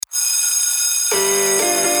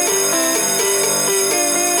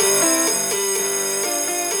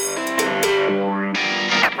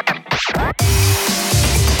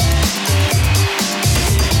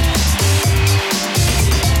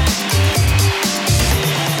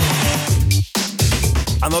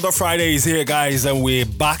Another Friday is here, guys, and we're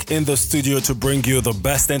back in the studio to bring you the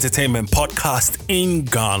best entertainment podcast in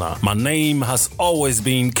Ghana. My name has always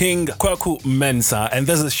been King Kwaku Mensah, and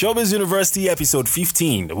this is Showbiz University episode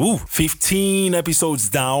 15. 15 episodes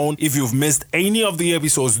down. If you've missed any of the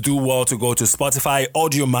episodes, do well to go to Spotify,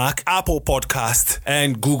 Audiomack, Apple Podcast,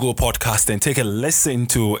 and Google Podcast and take a listen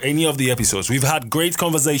to any of the episodes. We've had great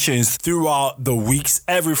conversations throughout the weeks.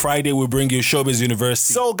 Every Friday, we bring you Showbiz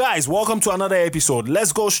University. So, guys, welcome to another episode.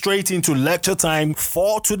 Let's go straight into lecture time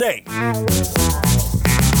for today.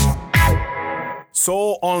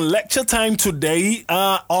 So on lecture time today,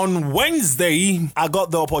 on Wednesday, I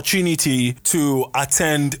got the opportunity to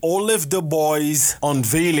attend Olive the Boy's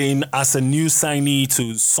unveiling as a new signee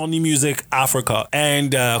to Sony Music Africa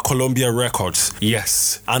and Columbia Records.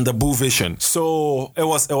 Yes, and the Boo Vision. So it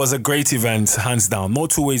was a great event, hands down. No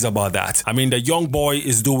two ways about that. I mean, the young boy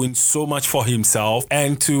is doing so much for himself,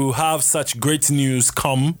 and to have such great news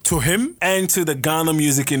come to him and to the Ghana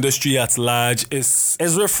music industry at large is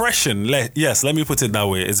refreshing. Let me put it that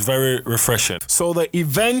way. It's very refreshing. So the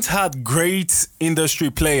event had great industry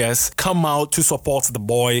players come out to support the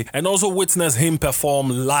boy and also witness him perform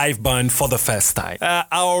live band for the first time.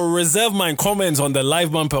 I'll reserve my comments on the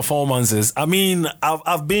live band performances. I mean,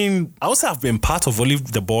 I've been part of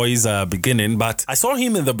Olive the Boy's beginning, but I saw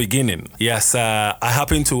him in the beginning. Yes, I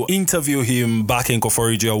happened to interview him back in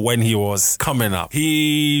Koforidua when he was coming up.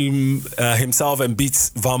 He himself and Beats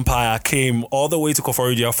Vampire came all the way to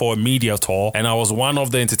Koforidua for a media tour, and I was one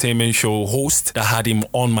of the entertainment show hosts that had him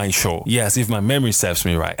on my show. Yes, if my memory serves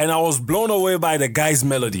me right. And I was blown away by the guy's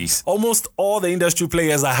melodies. Almost all the industry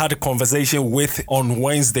players I had a conversation with on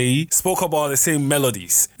Wednesday spoke about the same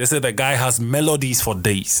melodies. They said the guy has melodies for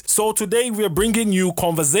days. So today we're bringing you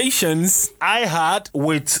conversations I had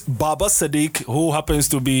with Baba Sadiq, who happens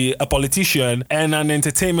to be a politician and an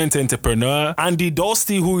entertainment entrepreneur, Andy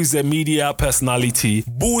Dosty, who is a media personality,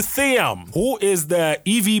 Buthiam, who is the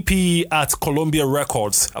EVP at Columbia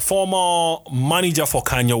Records, a former manager for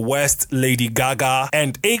Kanye West, Lady Gaga,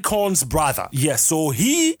 and Akon's brother. Yes, so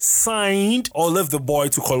he signed Olive the Boy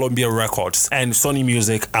to Columbia Records and Sony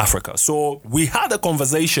Music Africa. So we had a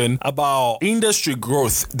conversation about industry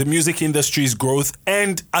growth, the music industry's growth,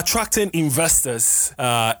 and attracting investors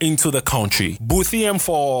into the country. Buthiam,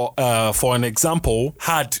 for an example,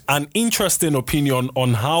 had an interesting opinion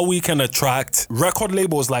on how we can attract record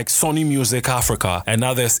labels like Sony Music Africa and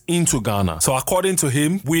others into Ghana. So according to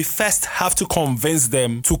him, we first have to convince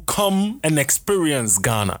them to come and experience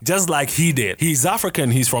Ghana, just like he did. He's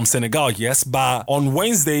African, he's from Senegal, yes, but on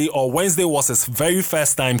Wednesday was his very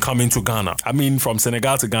first time coming to Ghana. I mean, from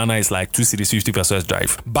Senegal to Ghana is like 2 cities, 50 pesos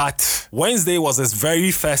drive. But Wednesday was his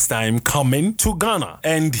very first time coming to Ghana,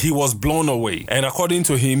 and he was blown away. And according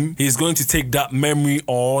to him, he's going to take that memory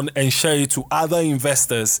on and share it to other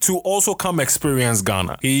investors to also come experience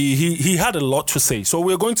Ghana. He had a lot to say. So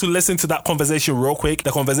we're going to listen to that conversation real quick.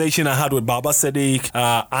 The conversation I had with Baba Sadiq,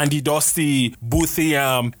 Andy Dosty,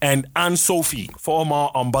 Buthiam, and Anne Sophie, former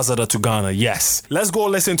ambassador to Ghana. Yes. Let's go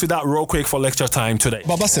listen to that real quick for lecture time today.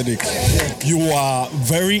 Baba Sadiq, you are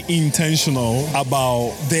very intentional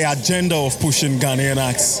about the agenda of pushing Ghanaian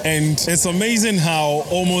acts. And it's amazing how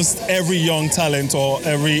almost every young talent or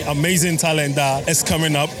every amazing talent that is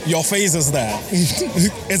coming up, your face is there.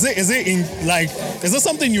 Is it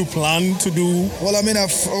something you plan to do? Well, I mean,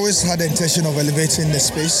 I've always had the intention of elevating the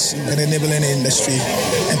space and enabling the industry,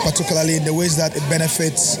 and particularly in the ways that it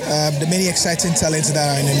benefits the many exciting talents that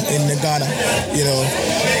are in Ghana, you know.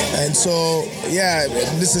 And so, yeah,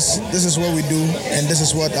 this is what we do, and this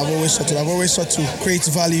is what I've always sought to. I've always sought to create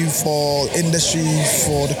value for industry,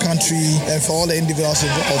 for the country, and for all the individuals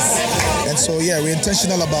involved. And so, yeah, we're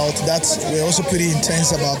intentional about that. We're also pretty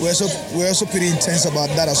intense about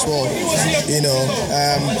that as well. You know,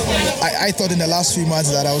 I thought in the last few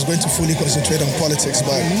months that I was going to fully concentrate on politics,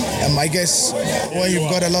 but I guess when you've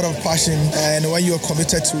got a lot of passion and when you're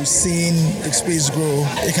committed to seeing the space grow,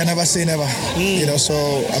 you can never say never. You know, so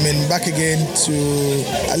I mean, back again to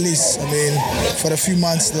at least, I mean, for the few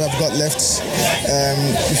months that I've got left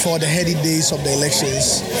before the heady days of the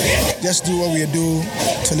elections, just do what we do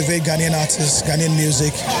to elevate Ghanaian artists, Ghanaian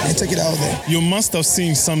music, and take it out there. You must have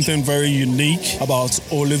seen something very unique about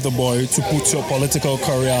Olive the Boy to put your political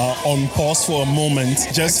career on pause for a moment.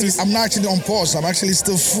 I'm not actually on pause. I'm actually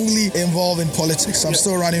still fully involved in politics. I'm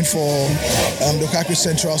still running for the Okaku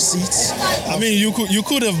Central seat. I mean, you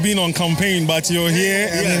could have been on campaign, but you're here.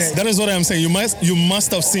 Yes. That is what I'm saying. You you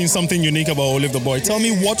must have seen something unique about Olive the Boy. Tell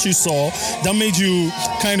me what you saw that made you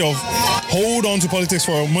kind of hold on to politics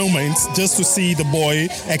for a moment just to see the boy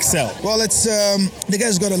excel. Well, it's the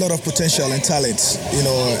guy's got a lot of potential and talent,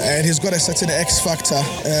 and he's got a certain X factor.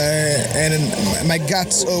 And my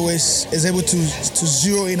gut always is able to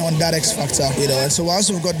zero in on that X factor, And so once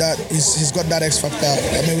we've got that, he's got that X factor.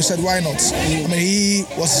 I mean, we said why not? I mean, he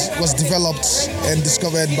was developed and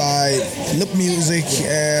discovered by Look Music,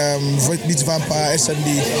 Beats Vampire,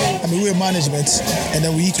 SMD. I mean, we're management, and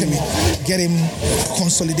then we can get him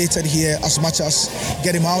consolidated here as much as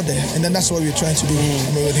get him out there, and then that's what we're trying to do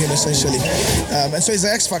with him essentially. And so it's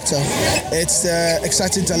the X factor. It's the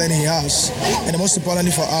exciting talent he has, and most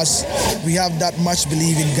importantly for us, we have that much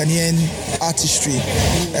belief in Ghanaian artistry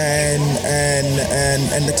and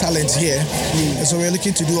the talent here, and so we're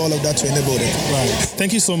looking to do all of that to enable it. Right.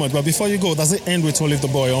 Thank you so much. But before you go, does it end with Olive the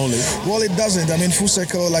Boy only? Well, it doesn't. I mean, Full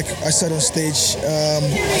Circle, like I said on stage,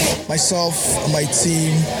 myself, my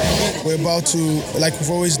team, we're about to, like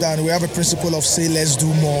we've always done, we have a principle of say let's do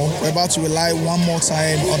more. We're about to rely one more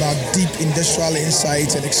time on our deep industrial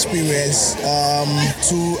insight and experience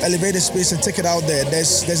to elevate the space and take it out there.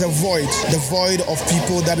 There's a void, the void of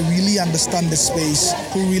people that really understand the space,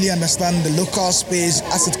 who really understand the local space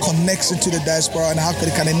as it connects into the diaspora and how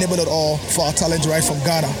they can enable it all for our talent right from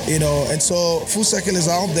Ghana, And so Full Circle is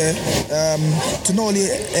out there to not only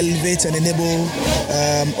elevate and enable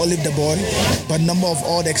Olive the Boy, but number of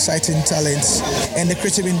all the exciting talents and the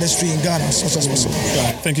creative industry in Ghana as much as possible.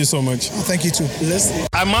 Right. Thank you so much. Thank you too.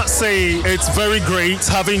 I must say it's very great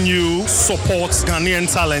having you support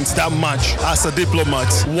Ghanaian talent that much as a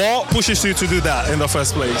diplomat. What pushes you to do that in the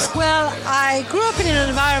first place? Well, I grew up in an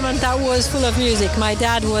environment that was full of music. My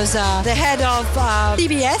dad was the head of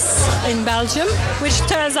CBS in Belgium, which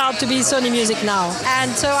turns out to be Sony Music now.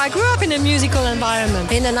 And so I grew up in a musical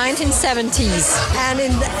environment in the 1970s. And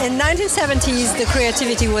in 1970s, the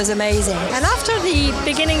creativity was amazing. And after the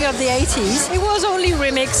beginning of the 80s, it was only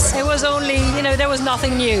remix. It was only, there was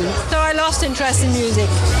nothing new. So I lost interest in music.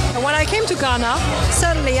 And when I came to Ghana,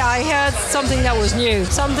 suddenly I heard something that was new,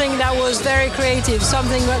 something that was very creative,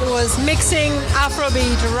 something that was mixing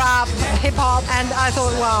Afrobeat, rap, hip-hop, and I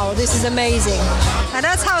thought, wow, this is amazing. And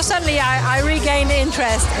that's how suddenly I regained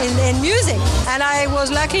interest in music. And I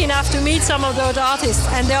was lucky enough to meet some of those artists,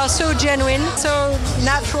 and they are so genuine, so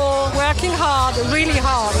natural, working hard, really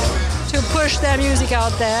hard to push their music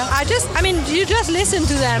out there. You just listen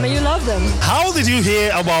to them and you love them. How did you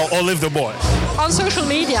hear about Olive the Boy? On social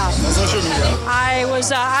media. I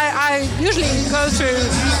usually go through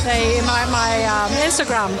my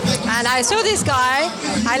Instagram, and I saw this guy.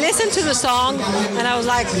 I listened to the song, and I was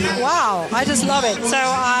like, wow, I just love it. So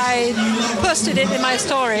I posted it in my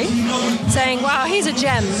story, saying, wow, he's a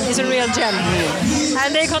gem. He's a real gem.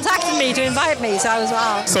 And they contacted me to invite me, so I was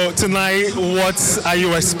wow. So tonight, what are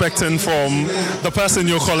you expecting from the person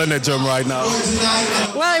you're calling a gem right now?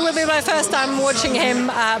 Well, it will be my first time watching him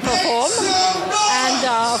perform. And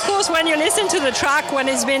of course, when you listen to the track when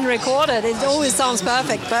it's been recorded, it always sounds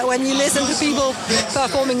perfect. But when you listen to people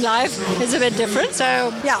performing live, it's a bit different.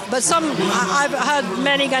 So yeah, but I've heard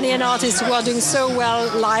many Ghanaian artists who are doing so well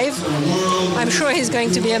live. I'm sure he's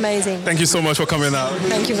going to be amazing. Thank you so much for coming out.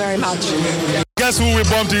 Thank you very much. Guess who we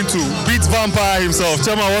bumped into? Beats Vampire himself.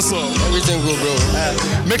 Chema, what's up? Everything good,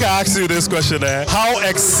 bro. Make I ask you this question. How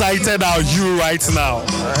excited are you right now?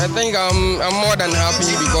 I think I'm more than happy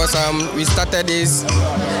because we started this.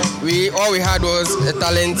 All we had was a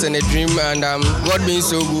talent and a dream, and God being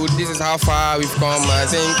so good, this is how far we've come. I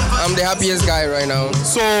think I'm the happiest guy right now.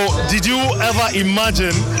 So, did you ever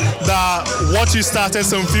imagine that what you started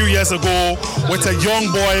some few years ago with a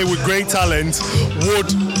young boy with great talent would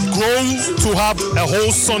grow to have a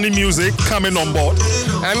whole Sony Music coming on board?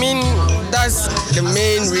 I mean, that's the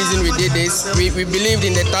main reason we did this. We believed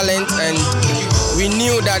in the talent, and we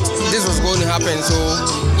knew that this was going to happen. So,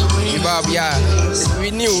 we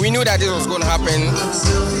knew that this was going to happen.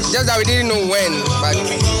 Just that we didn't know when, but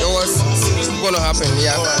it was going to happen.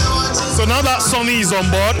 Yeah. So now that Sony is on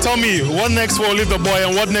board, tell me, what next for Olive the Boy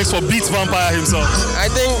and what next for Beats Vampire himself? I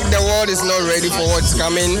think the world is not ready for what's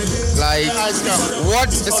coming. Like,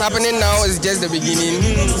 what is happening now is just the beginning.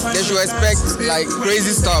 They should expect, like,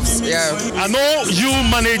 crazy stuffs, yeah. I know you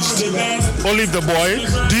managed Olive the Boy.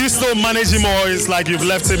 Do you still manage him, or it's like you've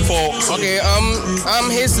left him for... Okay, I'm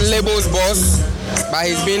his label's boss. but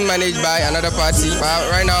he's being managed by another party. But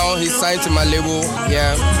right now, he's signed to my label.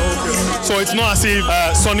 Yeah. So it's not as if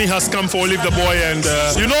Sonny has come for Olive the Boy and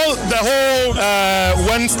you know the whole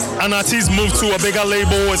when an artist moves to a bigger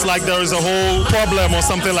label, it's like there is a whole problem or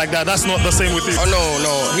something like that. That's not the same with you. Oh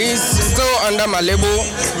no, he's still under my label.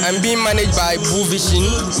 I'm being managed by Boo Vision.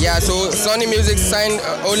 Yeah, so Sonny Music signed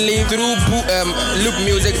only through Loop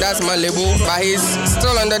Music. That's my label, but he's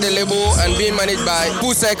still under the label and being managed by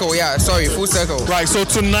Full Circle. Yeah, sorry, Full Circle. Right. So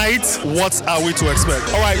tonight, what are we to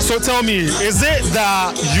expect? All right. So tell me, is it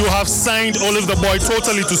that you have signed Olive the Boy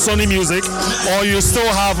totally to Sonny Music, or you still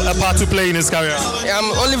have a part to play in his career?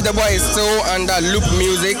 Olive the Boy is still under Loop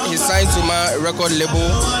Music. He's signed to my record label,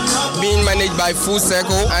 being managed by Full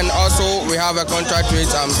Circle, and also we have a contract with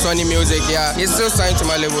Sonny Music. Yeah, he's still signed to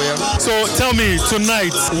my label. Yeah. So tell me,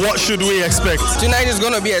 tonight, what should we expect? Tonight is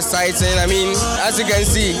gonna be exciting. I mean, as you can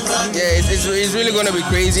see, yeah, it's really gonna be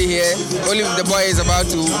crazy here. Olive the Boy is about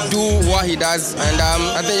to do what he does, and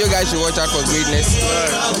I think you guys should watch out for greatness.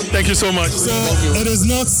 Thank you so much. So it is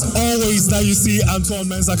not always that you see Antoine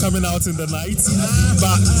Mensah coming out in the night,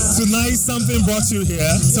 but tonight something brought you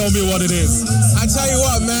here. Tell me what it is. I tell you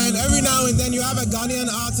what, man, every now and then you have a Ghanaian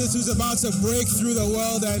artist who's about to break through the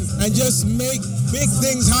world and just make big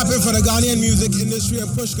things happen for the Ghanaian music industry and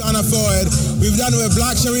push Ghana forward. We've done it with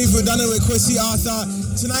Black Sharif, we've done it with Kwesi Arthur.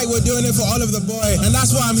 Tonight we're doing it for Olive the Boy, and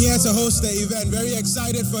that's why I'm here to host the event. Very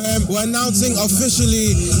excited for him. We're announcing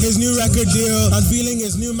officially his new record deal, unveiling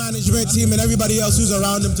his new management team and everybody else who's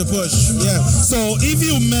around him to push. Yeah. So if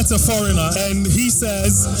you met a foreigner and he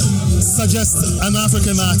says, suggest an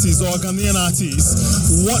African artist or a Ghanaian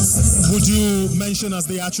artist, what would you mention as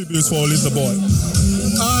the attributes for Olive the Boy?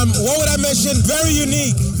 What would I mention? Very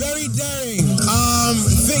unique, very daring,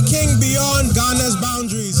 thinking beyond Ghana's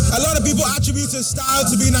boundaries. A lot of people attribute his style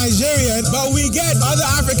to be Nigerian, but we get other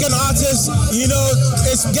African artists, you know,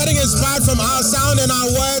 it's getting inspired from our sound and our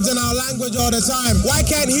words and our language all the time. Why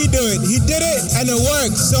can't he do it? He did it and it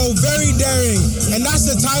worked. So very daring. And that's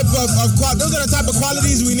the type of those are the type of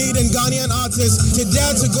qualities we need in Ghanaian artists to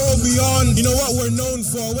dare to go beyond, you know, what we're known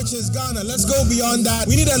for, which is Ghana. Let's go beyond that.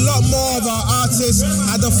 We need a lot more of our artists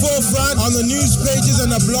at the forefront on the news pages and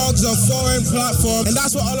the blogs of foreign platforms. And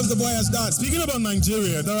that's what Olive the Boy has done. Speaking about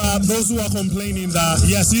Nigeria, there are those who are complaining that,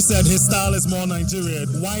 yes, you said his style is more Nigerian.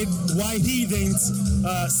 Why he didn't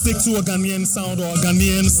stick to a Ghanaian sound or a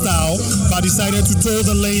Ghanaian style, but decided to toe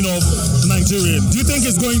the lane of Nigerian? Do you think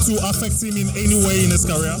it's going to affect him in any way in his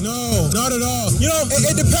career? No, not at all. You know,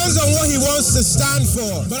 it depends on what he wants to stand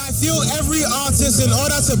for. But I feel every artist, in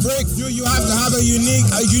order to break through, you have to have a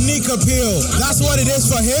unique appeal. That's what it is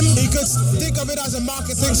for him. He could think of it as a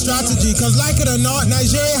marketing strategy, because like it or not,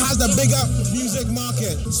 Nigeria has the bigger music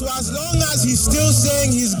market. So as long as he's still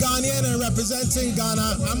saying he's Ghanaian and representing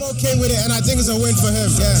Ghana, I'm okay with it, and I think it's a win for him.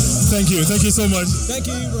 Yeah. Thank you so much. Thank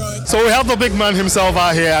you, bro. So we have the big man himself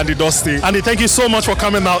out here, Andy Dusty. Andy, thank you so much for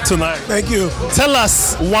coming out tonight. Thank you. Tell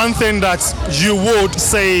us one thing that you would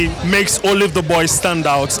say makes Olive the Boy stand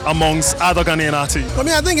out amongst other Ghanaian artists.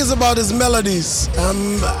 I think it's about his melodies.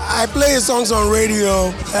 I play his songs on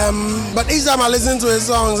radio, but each time I listen to his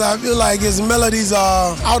songs, I feel like his melodies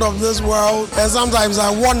are out of this world, and sometimes I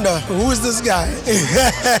wonder, who is this guy?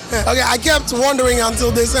 Okay, I kept wondering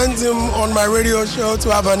until they sent him on my radio show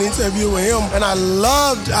to have an interview with him, and I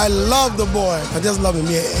loved the boy. I just love him,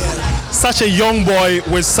 yeah. Such a young boy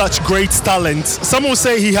with such great talent. Some will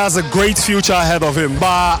say he has a great future ahead of him,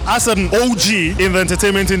 but as an OG in the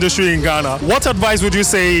entertainment industry in Ghana, what advice would you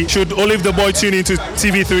say should Olive the Boy tune into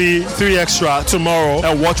TV3 3 Extra tomorrow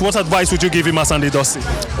and watch? What advice would you give him as Andy Dusty?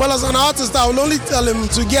 Well, as an artist, I will only tell him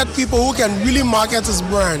to get people who can really market his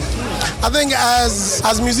brand. I think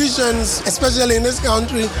as musicians, especially in this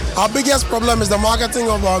country, our biggest problem is the marketing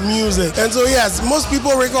of our music. And so yes, most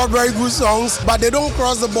people record very good songs, but they don't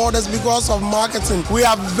cross the borders because of marketing. We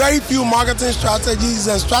have very few marketing strategies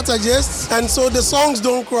and strategists, and so the songs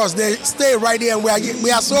don't cross. They stay right there, and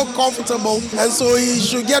we are so comfortable. And so he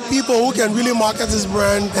should get people who can really market his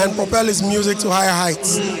brand and propel his music to higher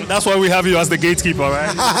heights. That's why we have you as the gatekeeper,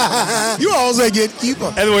 right? You are also a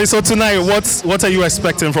gatekeeper. Anyway, so tonight, what are you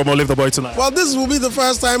expecting from Olive the Boy tonight? Well, this will be the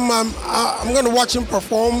first time I'm going to watch him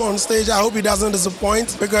perform on stage. I hope he doesn't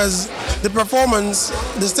disappoint, because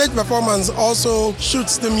the stage performance also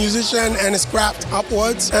shoots the musician and his craft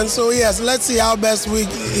upwards. And so, yes, let's see how best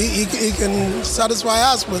he can satisfy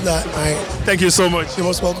us with that. Right. Thank you so much. You're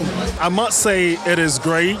most welcome. I must say it is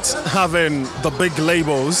great having the big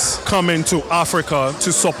labels come into Africa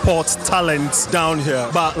to support talent down here.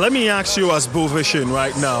 But let me ask you as Boo Vision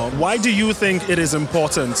right now, why do you think it is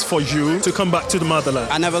important for you to come back to the motherland?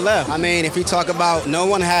 I never left. I mean, if you talk about no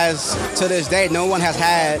one has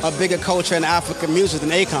had a bigger culture in African music than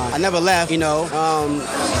Akon. I never left,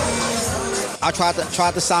 I tried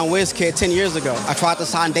to sign WizKid 10 years ago. I tried to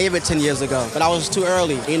sign David 10 years ago, but I was too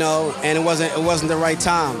early, and it wasn't the right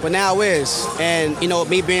time. But now it is. And,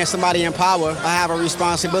 me being somebody in power, I have a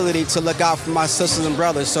responsibility to look out for my sisters and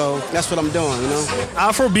brothers. So that's what I'm doing,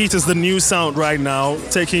 Afrobeat is the new sound right now,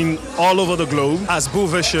 taking all over the globe. As Boo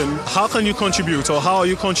Vision, how can you contribute, or how are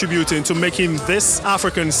you contributing to making this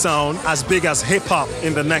African sound as big as hip-hop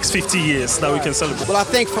in the next 50 years that we can celebrate? Well, I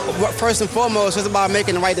think first and foremost, it's about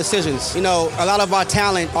making the right decisions. A lot of our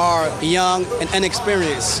talent are young and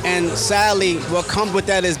inexperienced, and sadly, what comes with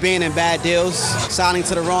that is being in bad deals, signing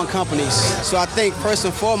to the wrong companies. So I think first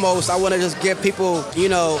and foremost, I want to just give people,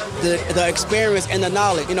 the experience and the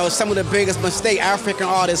knowledge. Some of the biggest mistakes African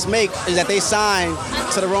artists make is that they sign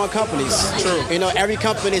to the wrong companies. True. Every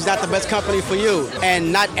company is not the best company for you,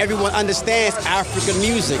 and not everyone understands African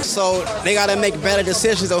music. So they got to make better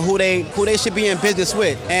decisions on who they should be in business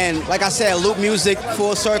with. And like I said, Loop Music,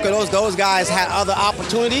 Full Circle, those guys had other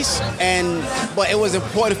opportunities, but it was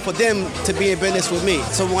important for them to be in business with me.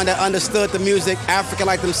 Someone that understood the music, African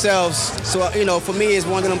like themselves. So, for me, it's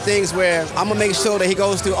one of them things where I'm going to make sure that he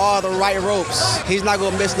goes through all the right ropes. He's not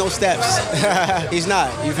going to miss no steps. He's not.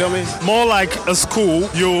 You feel me? More like a school,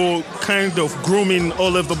 you're kind of grooming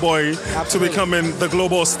Olive the Boy to becoming the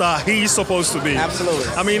global star he's supposed to be. Absolutely.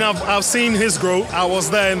 I mean, I've seen his growth. I was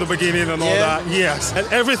there in the beginning and all that. Yes.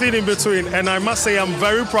 And everything in between. And I must say, I'm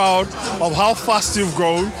very proud of how fast you've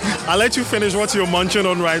grown. I'll let you finish what you're munching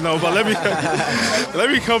on right now, but let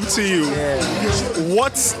me come to you.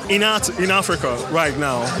 What's in Africa right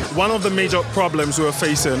now? One of the major problems we're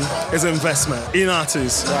facing is investment in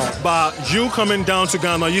artists. Right. But you coming down to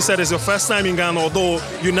Ghana, you said it's your first time in Ghana, although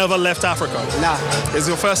you never left Africa. Nah. It's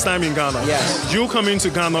your first time in Ghana. Yes. You coming to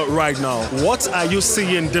Ghana right now. What are you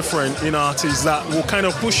seeing different in artists that will kind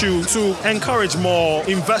of push you to encourage more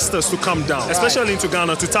investors to come down, especially into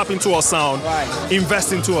Ghana, to tap into a sound,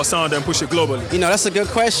 invest into a sound and push it globally? That's a good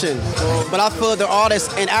question. But I feel the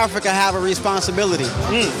artists in Africa have a responsibility.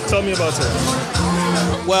 Tell me about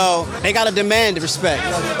it. Well, they got to demand respect.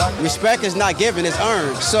 Respect is not given, it's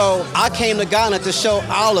earned. So I came to Ghana to show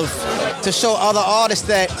other artists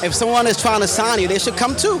that if someone is trying to sign you, they should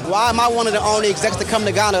come too. Why am I one of the only execs to come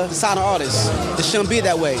to Ghana to sign an artist? It shouldn't be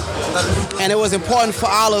that way. And it was important for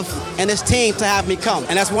Olive and his team to have me come.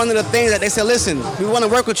 And that's one of the things that they said, listen, we want to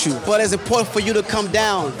work with you, but it's important for you to come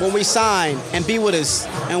down when we sign and be with us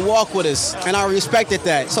and walk with us. And I respected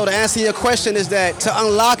that. So to answer your question is that to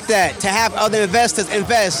unlock that, to have other investors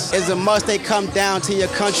invest, is a must they come down to your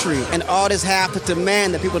country. And artists have to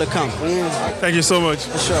demand the people to come. Thank you so much.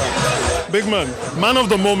 For sure. Big man of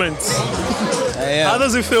the moment. How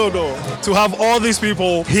does it feel though to have all these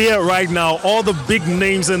people here right now, all the big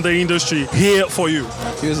names in the industry here for you?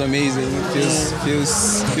 Feels amazing.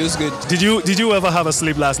 Feels good. Did you ever have a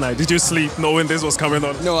sleep last night? Did you sleep knowing this was coming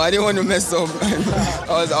on? No, I didn't want to mess up.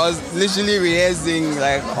 I was literally rehearsing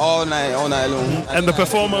like all night long. And the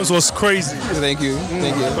performance was crazy. Thank you.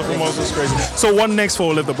 The performance was crazy. So what next for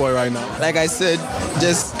Olive the Boy right now? Like I said,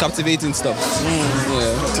 just captivating stuff.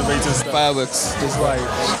 Captivating stuff. Fireworks. Just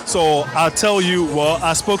right. So I'll tell you,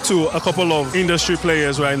 I spoke to a couple of industry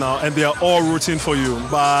players right now, and they are all rooting for you.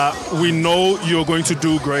 But we know you're going to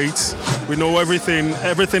do great. We know everything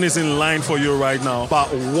is in line for you right now. But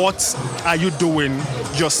what are you doing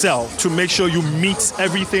yourself to make sure you meet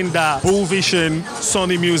everything that Boo Vision,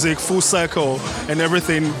 Sony Music, Full Circle, and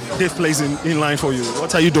everything they've placed in line for you?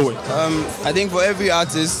 What are you doing? I think for every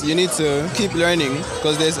artist, you need to keep learning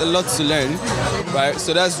because there's a lot to learn, right?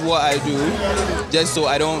 So that's what I do, just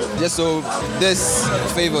so this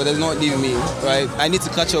favor does not leave me, right? I need to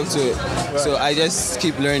catch up to it. Right. So I just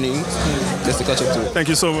keep learning just to catch up to it. Thank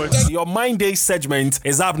you so much. Your Mind Day segment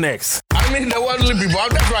is up next. mean the worldly people.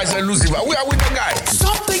 That's why I said Lucifer. We are with the guy.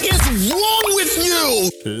 Something is wrong with you.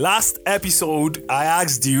 Last episode, I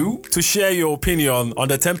asked you to share your opinion on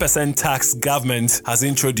the 10% tax government has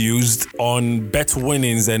introduced on bet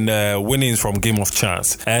winnings and winnings from Game of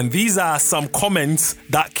Chance. And these are some comments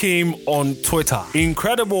that came on Twitter.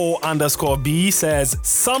 Incredible_B says,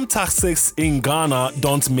 some taxes in Ghana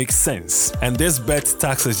don't make sense. And this bet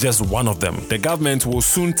tax is just one of them. The government will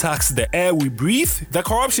soon tax the air we breathe. The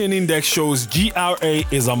corruption index shows GRA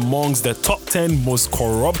is amongst the top 10 most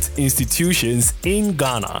corrupt institutions in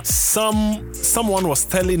Ghana. Someone was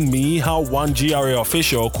telling me how one GRA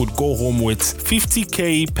official could go home with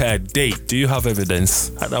 50k per day. Do you have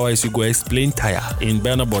evidence? Otherwise, you go explain tire in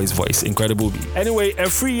Burna Boy's voice. Incredible B. Anyway, a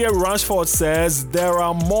free-year Rashford says there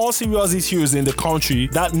are more serious issues in the country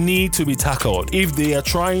that need to be tackled. If they are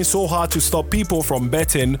trying so hard to stop people from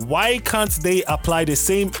betting, why can't they apply the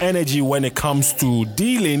same energy when it comes to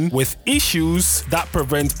dealing with issues that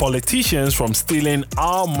prevent politicians from stealing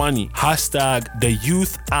our money? Hashtag the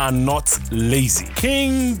youth are not lazy.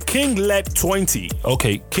 King Let 20.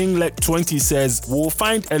 Okay, King Let 20 says we'll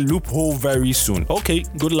find a loophole very soon. Okay,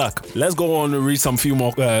 good luck. Let's go on and read some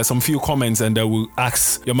few comments and we'll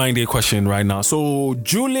ask your mind a question right now. So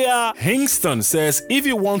Julia Hingston says if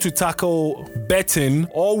you want to tackle betting,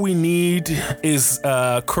 all we need is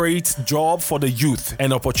create job for the youth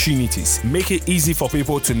and opportunities. Make it easy for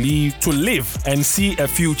people to live and see a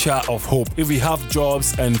future of hope. If we have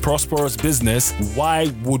jobs and prosperous business,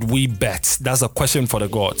 why would we bet? That's a question for the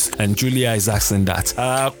gods. And Julia is asking that.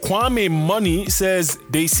 Kwame Money says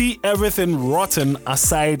they see everything rotten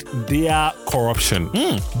aside their corruption.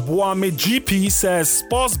 Buame GP says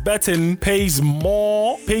sports betting pays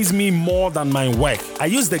me more than my work. I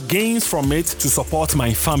use the gains from it to support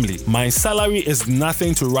my family. My salary is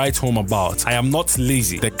nothing to write home about. I am not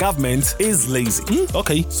lazy. The government is lazy.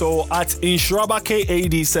 Okay. So at Insuraba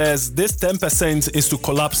KAD says this 10% is to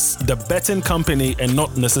collapse the betting company and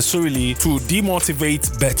not necessarily to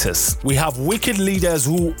demotivate bettors. We have wicked leaders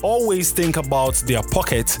who always think about their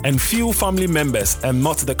pocket and few family members and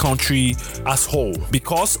not the country as whole.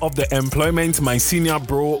 Because of the employment my senior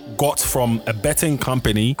bro got from a betting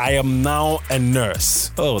company, I am now a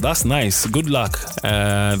nurse. Oh, that's nice. Good luck.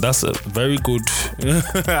 That's a very good.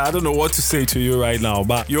 I don't know what to say to you right now,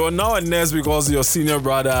 but you're now a nurse because your senior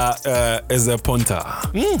brother is a punter.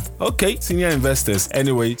 Okay, senior investors.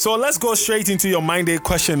 Anyway, so let's go straight into your mind day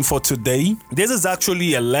question for today. This is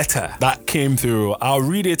actually a letter that came through. I'll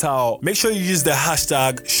read it out. Make sure you use the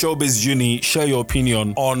hashtag ShowbizUni. Share your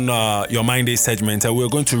opinion on your mind day segment, and we're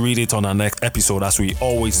going to read it on our next episode as we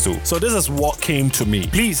always do. So this is what came to me.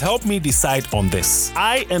 Please help me decide on this.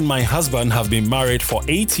 I and my husband have been married for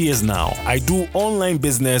 8 years now. I do online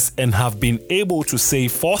business and have been able to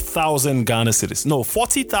save 4,000 Ghana cedis. No,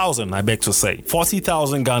 40,000, I beg to say.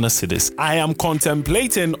 40,000 Ghana cedis. I am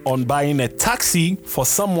contemplating on buying a taxi for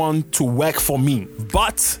someone to work for me.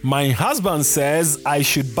 But my husband says I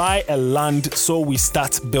should buy a land so we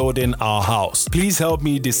start building our house. Please help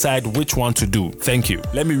me decide which one to do. Thank you.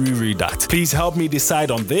 Let me reread that. Please help me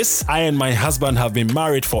decide on this. I and my husband have been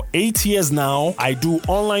married for 8 years now. I do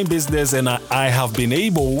online business and I have been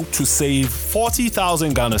able to save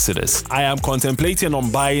 40,000 Ghana cedis. I am contemplating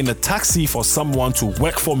on buying a taxi for someone to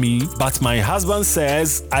work for me, but my husband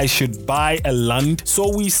says I should buy a land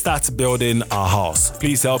so we start building our house.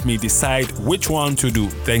 Please help me decide which one to do.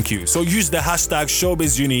 Thank you. So use the hashtag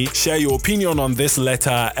ShowbizUni, share your opinion on this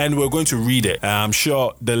letter, and we're going to read it. I'm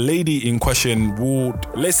sure the lady in question would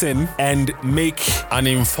listen and make an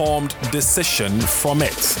informed decision from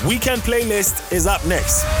it. Weekend Playlist is up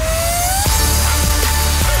next.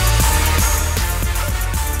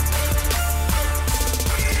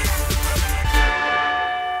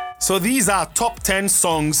 So these are top 10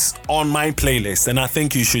 songs on my playlist, and I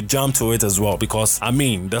think you should jump to it as well because,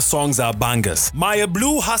 the songs are bangers. Maya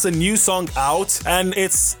Blue has a new song out, and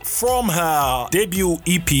it's from her debut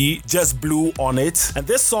EP, Just Blue on it. And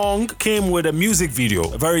this song came with a music video,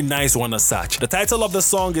 a very nice one as such. The title of the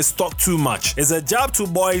song is Talk Too Much. It's a jab to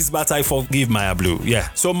boys, but I forgive Maya Blue. Yeah.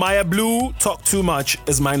 So Maya Blue, Talk Too Much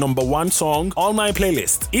is my number one song on my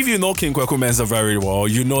playlist. If you know King Kwaku Mensah very well,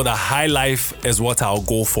 you know that High Life is what I'll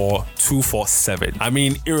go for 247.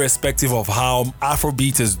 Irrespective of how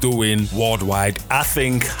Afrobeat is doing worldwide, I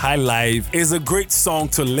think High Life is a great song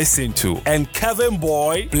to listen to. And Kevin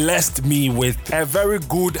Boy blessed me with a very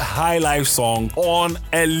good High Life song on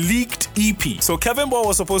a leaked EP. So Kevin Boy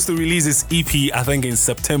was supposed to release his EP, I think in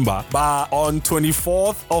September, but on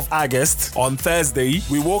 24th of August, on Thursday,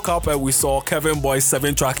 we woke up and we saw Kevin Boy's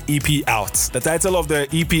 7-track EP out. The title of the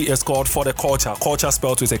EP is called For the Culture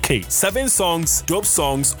spelled with a K. 7 songs, dope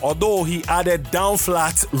songs, although he added Down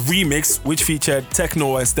Flat remix, which featured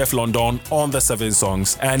Techno and Steph London on the 7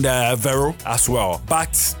 songs, and Vero as well.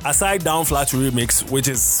 But aside Down Flat remix, which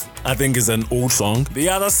I think is an old song, the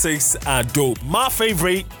other 6 are dope. My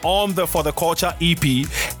favorite on the For the Culture EP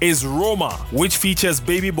is Roma, which features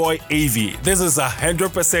Baby Boy AV. This is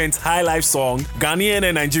 100% high life song, Ghanaian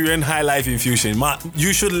and Nigerian high life infusion.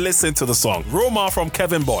 You should listen to the song. Roma from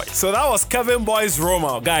Kevin Boy. So that was Kevin Boy's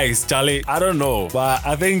Roma. Guys, Charlie, I don't know, but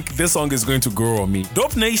I think this song is going to grow on me.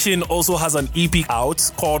 Dope Nation also has an EP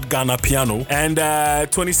out called Ghana Piano, and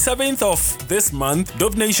 27th of this month,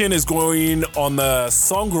 Dope Nation is going on the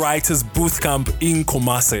songwriting boot camp in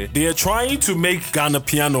Kumasi. They are trying to make Ghana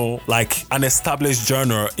Piano like an established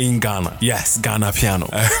genre in Ghana. Yes, Ghana Piano.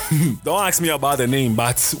 Don't ask me about the name,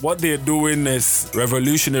 but what they're doing is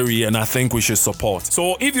revolutionary and I think we should support.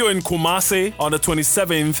 So if you're in Kumasi on the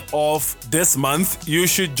 27th of this month, you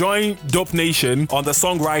should join Dope Nation on the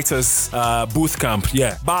songwriters boot camp.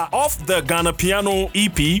 Yeah. But off the Ghana Piano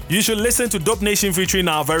EP, you should listen to Dope Nation featuring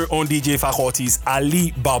our very own DJ faculties,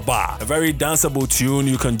 Ali Baba. A very danceable tune.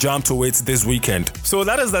 You can jump to it this weekend. So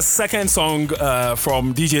that is the second song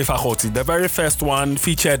from DJ Faculty. The very first one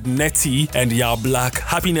featured Nettie and Ya Black,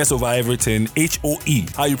 Happiness Over Everything, HOE.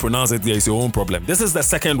 How you pronounce it there is your own problem. This is the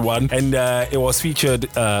second one, and it was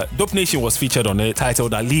featured, Dope Nation was featured on it,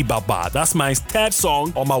 titled Ali Baba. That's my third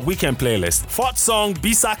song on my weekend playlist. Fourth song,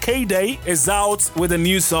 Bisa K-Day, is out with a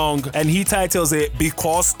new song, and he titles it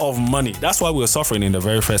Because of Money. That's why we're suffering in the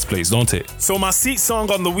very first place, don't it? So my sixth song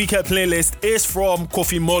on the weekend playlist is from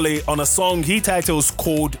Kofi Mole on a song he titles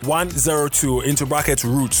Code 102 into brackets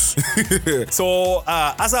Roots. So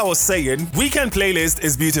as I was saying, weekend playlist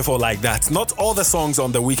is beautiful like that. Not all the songs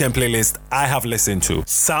on the weekend playlist I have listened to.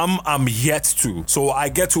 Some I'm yet to. So I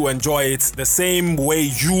get to enjoy it the same way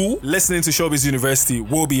you listening to Showbiz University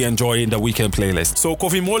will be enjoying the weekend playlist. So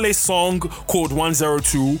Kofi Mole's song Code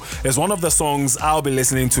 102 is one of the songs I'll be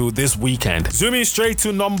listening to this weekend. Zooming straight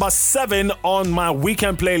to number 7 on my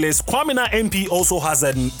weekend playlist, Kwamina MP also has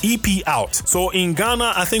an EP out. So in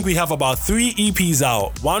Ghana, I think we have about 3 EPs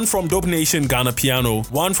out. One from Dope Nation Ghana Piano,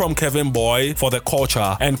 one from Kevin Boy For the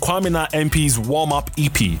Culture, and Kwamina MP's Warm Up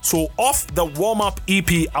EP. So off the Warm Up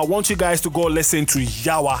EP, I want you guys to go listen to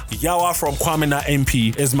Yawa. Yawa from Kwamina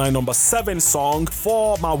MP is my number 7 song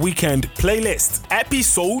for my weekend playlist.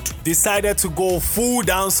 Episode decided to go full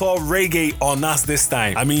dancehall reggae on us this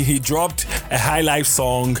time. I mean, he dropped a high life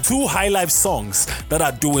song, 2 high life songs that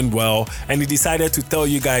are doing well, and he decided to tell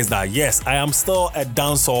you guys that yes, I am still a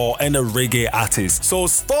dancehall and a reggae artist. So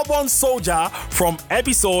Stubborn Soldier from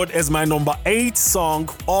Episode is my number 8 song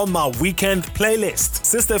on my weekend playlist.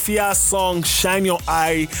 Sister Fia's song Shine Your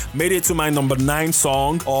Eye made it to my number 9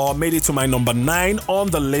 song, or made it to my number 9 on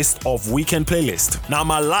the list of weekend playlist. Now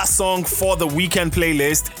my last song for the weekend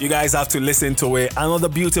playlist, you guys have to listen to it. Another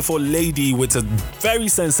beautiful lady with a very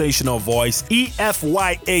sensational voice,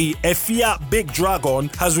 EFYA, Efia Big Dragon,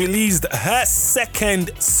 has released her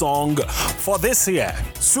second song for this year.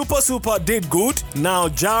 Super did good. Now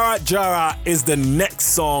Jara Jara is the next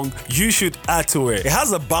song you should add to it. It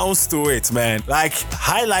has a bounce to it, man. Like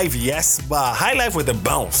high life, yes, but high life with a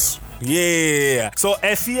bounce. Yeah. So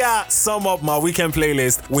Efia sum up my weekend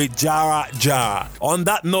playlist with Jara Jara. On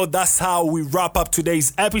that note, that's how we wrap up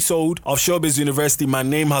today's episode of Showbiz University. My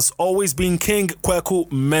name has always been King Kweku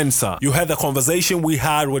Mensah. You heard the conversation we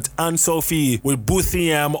had with Anne Sophie, with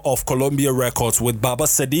Buthiam of Columbia Records, with Baba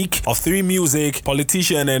Sadiq of 3 Music,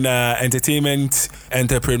 politician and entertainment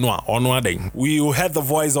entrepreneur. We heard the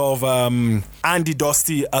voice of Andy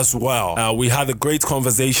Dusty as well. We had a great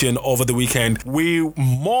conversation over the weekend. We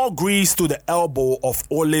more to the elbow of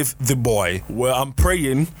Olive the Boy, where I'm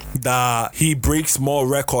praying that he breaks more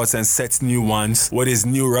records and sets new ones with his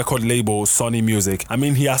new record label, Sony Music. I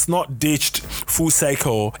mean, he has not ditched Full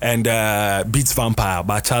Cycle and Beats Vampire,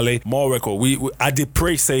 but Charlie, more record. I did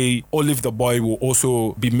pray say Olive the Boy will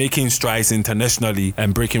also be making strides internationally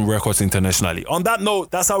and breaking records internationally. On that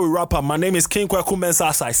note, that's how we wrap up. My name is King Kweku Mensah.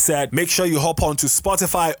 As I said, make sure you hop on to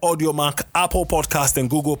Spotify, Audiomack, Apple Podcast, and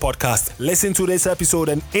Google Podcast. Listen to this episode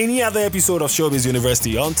and any other episode of Showbiz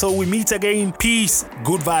University. Until we meet again, peace,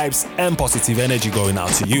 good vibes, and positive energy going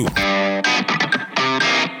out to you.